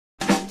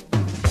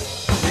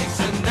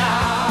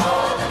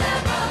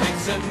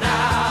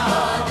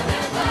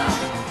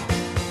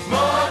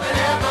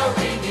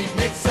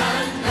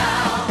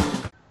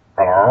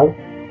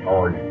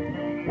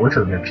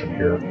SlickRickNixon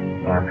here.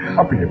 I'm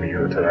happy to be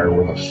here today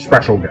with a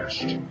special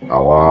guest.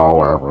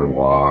 Hello,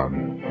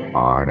 everyone.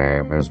 My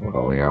name is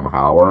William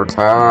Howard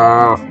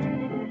Taft.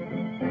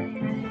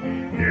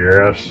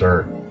 Yes,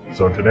 sir.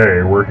 So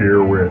today we're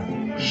here with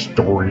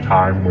story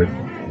time with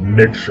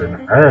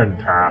Nixon and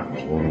Taft.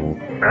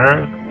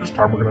 And this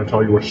time we're going to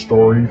tell you a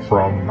story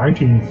from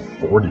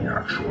 1940,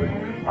 actually.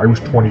 I was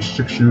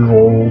 26 years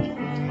old.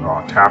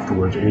 Taft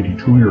was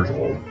 82 years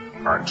old.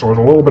 Alright, so there's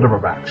a little bit of a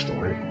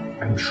backstory.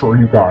 I'm sure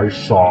you guys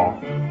saw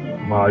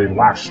my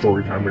last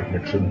story time with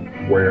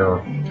Nixon, where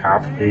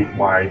Taft ate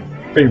my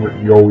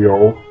favorite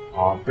yo-yo.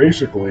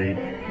 Basically,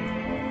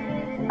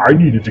 I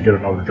needed to get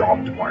another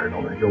job to buy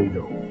another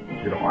yo-yo.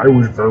 You know, I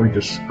was very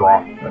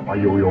distraught that my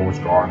yo-yo was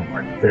gone.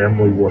 My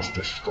family was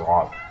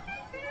distraught.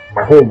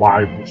 My whole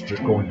life was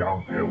just going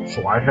downhill,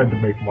 so I had to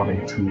make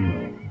money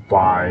to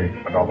buy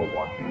another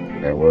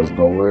one. It was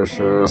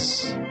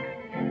delicious.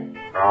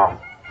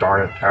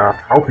 Darn it,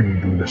 Taft. How can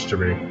you do this to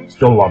me?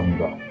 Still love you,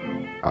 though.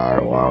 I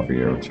love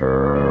you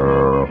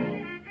too.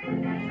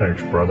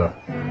 Thanks, brother.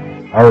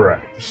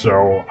 Alright,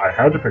 so I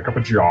had to pick up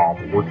a job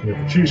working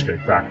at the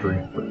Cheesecake Factory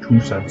for 2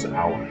 cents an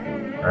hour.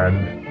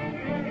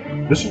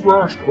 And this is where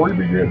our story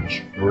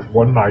begins. There was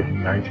one night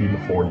in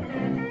 1940,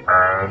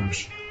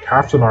 and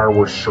Taft and I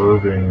were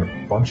serving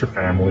a bunch of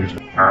families,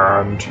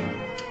 and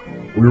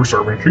we were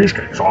serving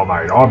cheesecakes all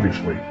night,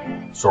 obviously.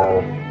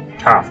 So,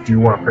 Taft, do you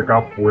want to pick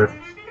up with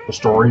the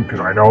story?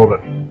 Because I know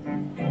that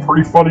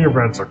pretty funny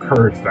events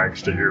occurred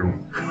thanks to you.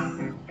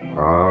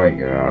 Oh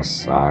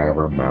yes, I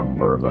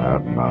remember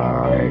that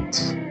night.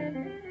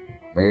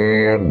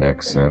 Me and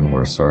Nixon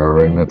were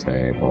serving the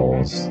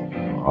tables.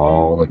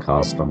 All the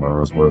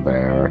customers were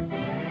there.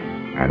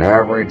 And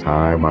every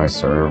time I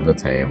served a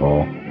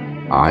table,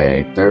 I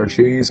ate their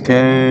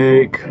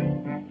cheesecake.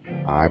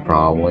 I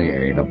probably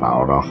ate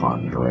about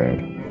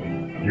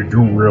 100. You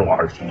do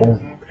realize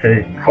those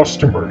paying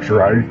customers,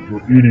 right?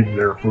 You're eating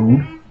their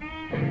food.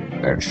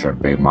 It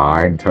should be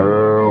mine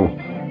too.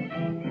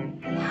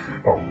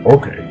 Oh,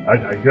 okay.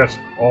 I guess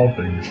all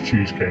things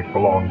cheesecake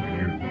belong to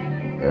you.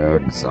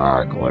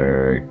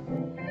 Exactly.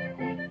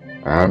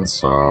 And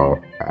so,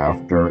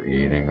 after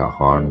eating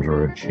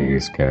 100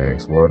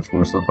 cheesecakes, which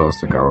were supposed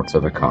to go to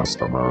the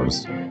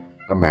customers,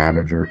 the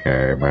manager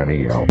came and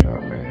he yelled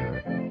at me.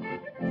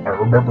 I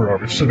remember I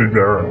was sitting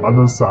there on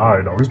the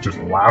side, I was just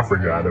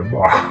laughing at him.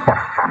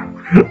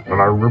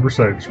 And I remember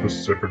saying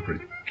specifically,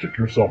 kick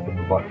yourself in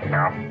the butt and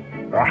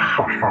laugh.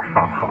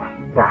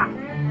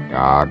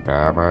 God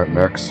damn it,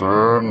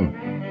 Nixon.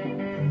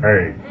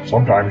 Hey,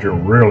 sometimes you're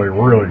really,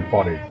 really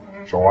funny,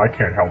 so I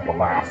can't help but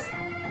laugh.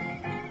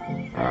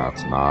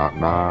 That's not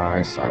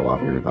nice. I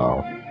love you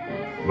though.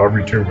 Love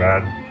you too,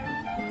 man.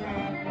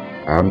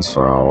 And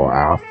so,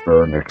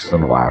 after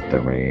Nixon laughed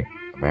at me,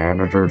 the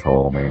manager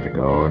told me to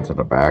go into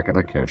the back of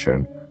the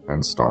kitchen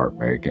and start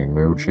making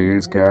new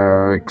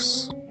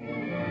cheesecakes.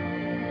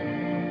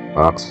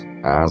 But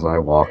as I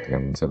walked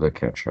into the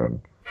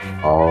kitchen,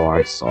 all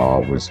I saw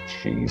was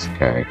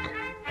cheesecake.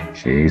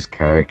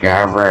 Cheesecake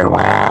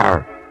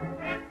everywhere!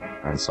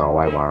 And so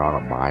I went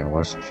on a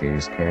mindless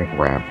cheesecake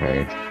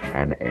rampage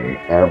and ate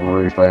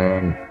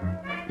everything,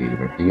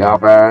 even the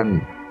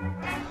oven.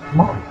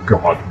 My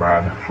God,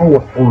 man, how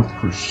on earth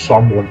could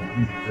someone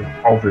eat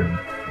an oven?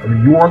 I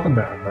mean, you are the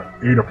man that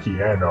ate a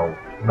piano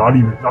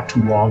not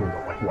too long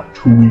ago, like what,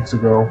 2 weeks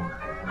ago?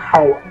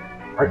 How?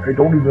 I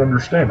don't even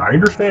understand. I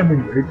understand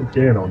when you ate the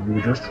piano, you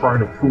were just trying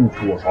to prove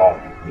to us all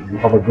that you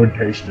have a good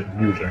taste in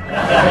music.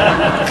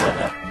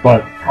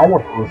 But how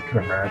on earth can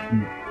a man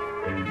eat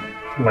a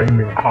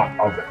flaming hot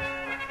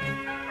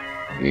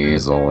oven?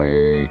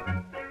 Easily.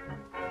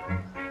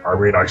 I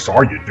mean, I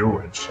saw you do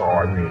it, so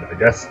I mean, I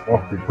guess it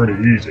must be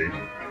pretty easy.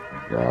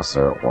 Yes,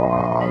 it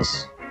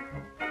was.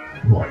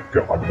 My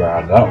God,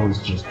 man, that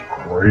was just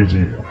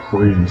crazy, a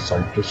crazy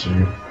sight to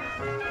see.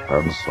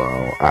 And so,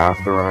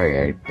 after I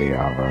ate the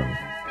oven,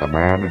 the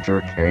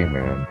manager came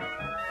in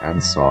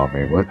and saw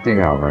me with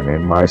the oven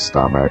in my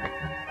stomach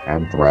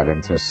and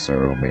threatened to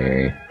sue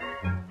me.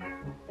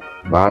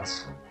 But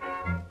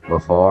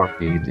before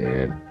he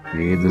did,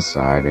 he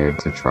decided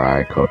to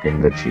try cooking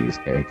the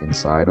cheesecake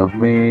inside of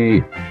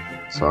me.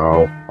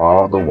 So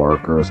all the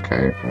workers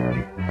came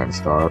in and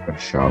started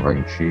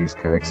shoving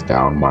cheesecakes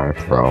down my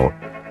throat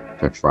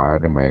to try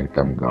to make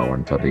them go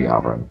into the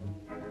oven.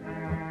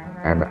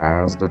 And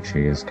as the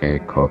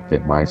cheesecake cooked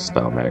in my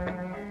stomach,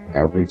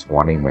 every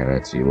 20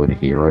 minutes you would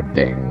hear a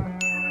ding,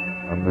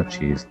 and the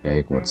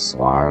cheesecake would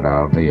slide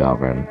out of the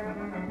oven,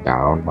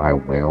 down my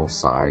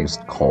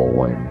whale-sized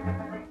colon,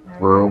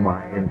 through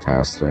my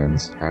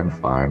intestines, and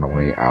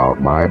finally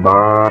out my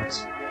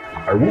butt.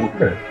 I will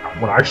admit,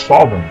 when I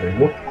saw them, they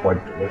looked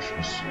quite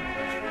delicious.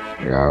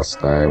 Yes,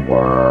 they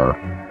were.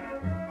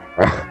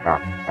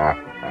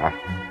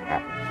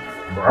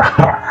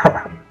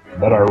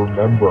 Then I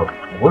remember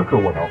a worker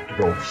went out to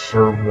go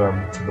serve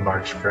them to the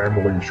nice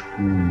families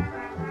who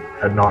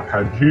had not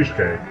had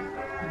cheesecake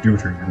due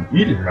to you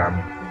eating them.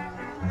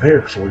 They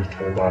actually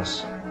told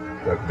us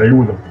that they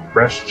were the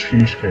best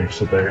cheesecakes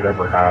that they had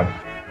ever had.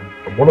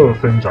 And one of the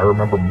things I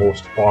remember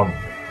most fondly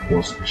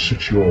was a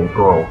 6-year-old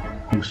girl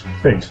whose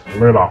face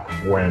lit up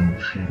when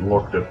she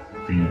looked at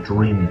the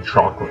dreamy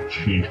chocolate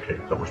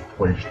cheesecake that was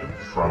placed in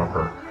front of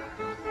her.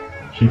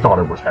 She thought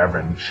it was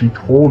heaven. She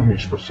told me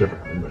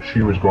specifically that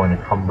she was going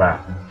to come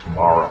back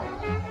tomorrow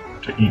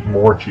to eat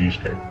more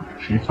cheesecake.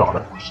 She thought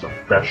it was the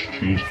best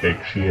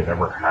cheesecake she had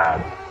ever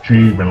had. She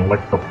even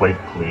licked the plate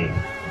clean.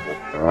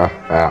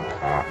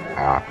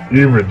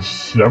 Even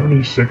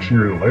 76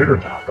 years later,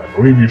 Taft, I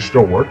believe you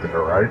still work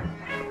there, right?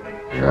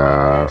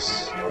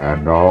 Yes,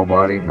 and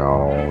nobody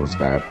knows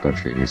that the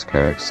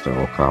cheesecakes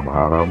still come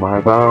out of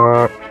my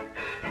butt.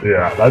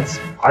 Yeah,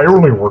 I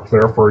only worked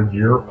there for a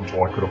year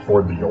until I could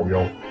afford the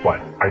yo-yo, but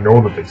I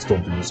know that they still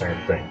do the same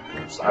thing,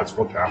 because that's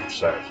what Taft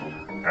says.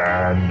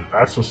 And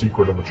that's the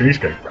secret of the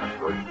Cheesecake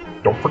Factory.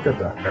 Don't forget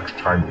that next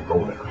time you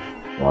go there.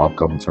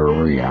 Welcome to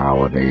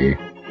reality.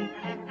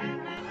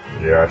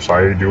 Yes,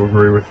 I do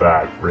agree with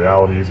that.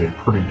 Reality is a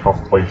pretty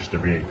tough place to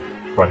be.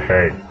 But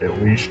hey,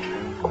 at least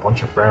a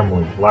bunch of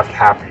family left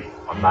happy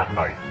on that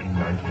night in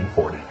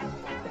 1940.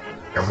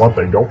 And what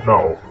they don't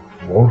know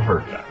won't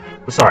hurt them.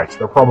 Besides,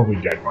 they're probably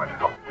dead by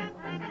now.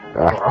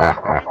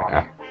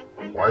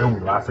 Why are we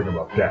laughing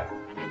about death?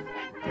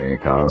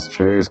 Because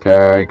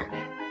cheesecake.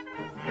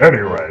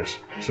 Anyways,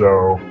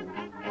 so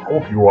I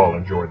hope you all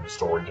enjoyed the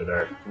story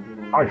today.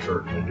 I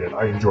certainly did.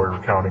 I enjoy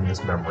recounting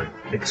this memory,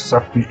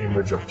 except the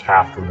image of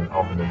Taft with an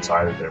oven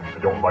inside of him. I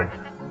don't like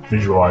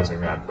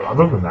visualizing that, but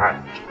other than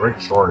that, it's a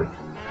great story.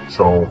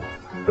 So,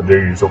 the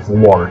days of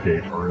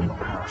Watergate are in the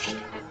past.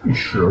 Be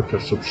sure to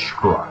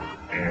subscribe,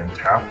 and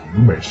Taft,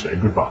 you may say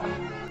goodbye.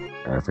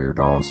 If you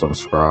don't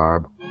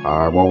subscribe,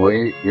 I will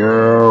eat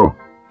you.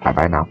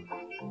 Bye-bye now.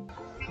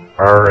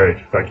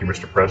 Alright, thank you,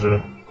 Mr.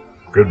 President.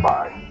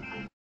 Goodbye.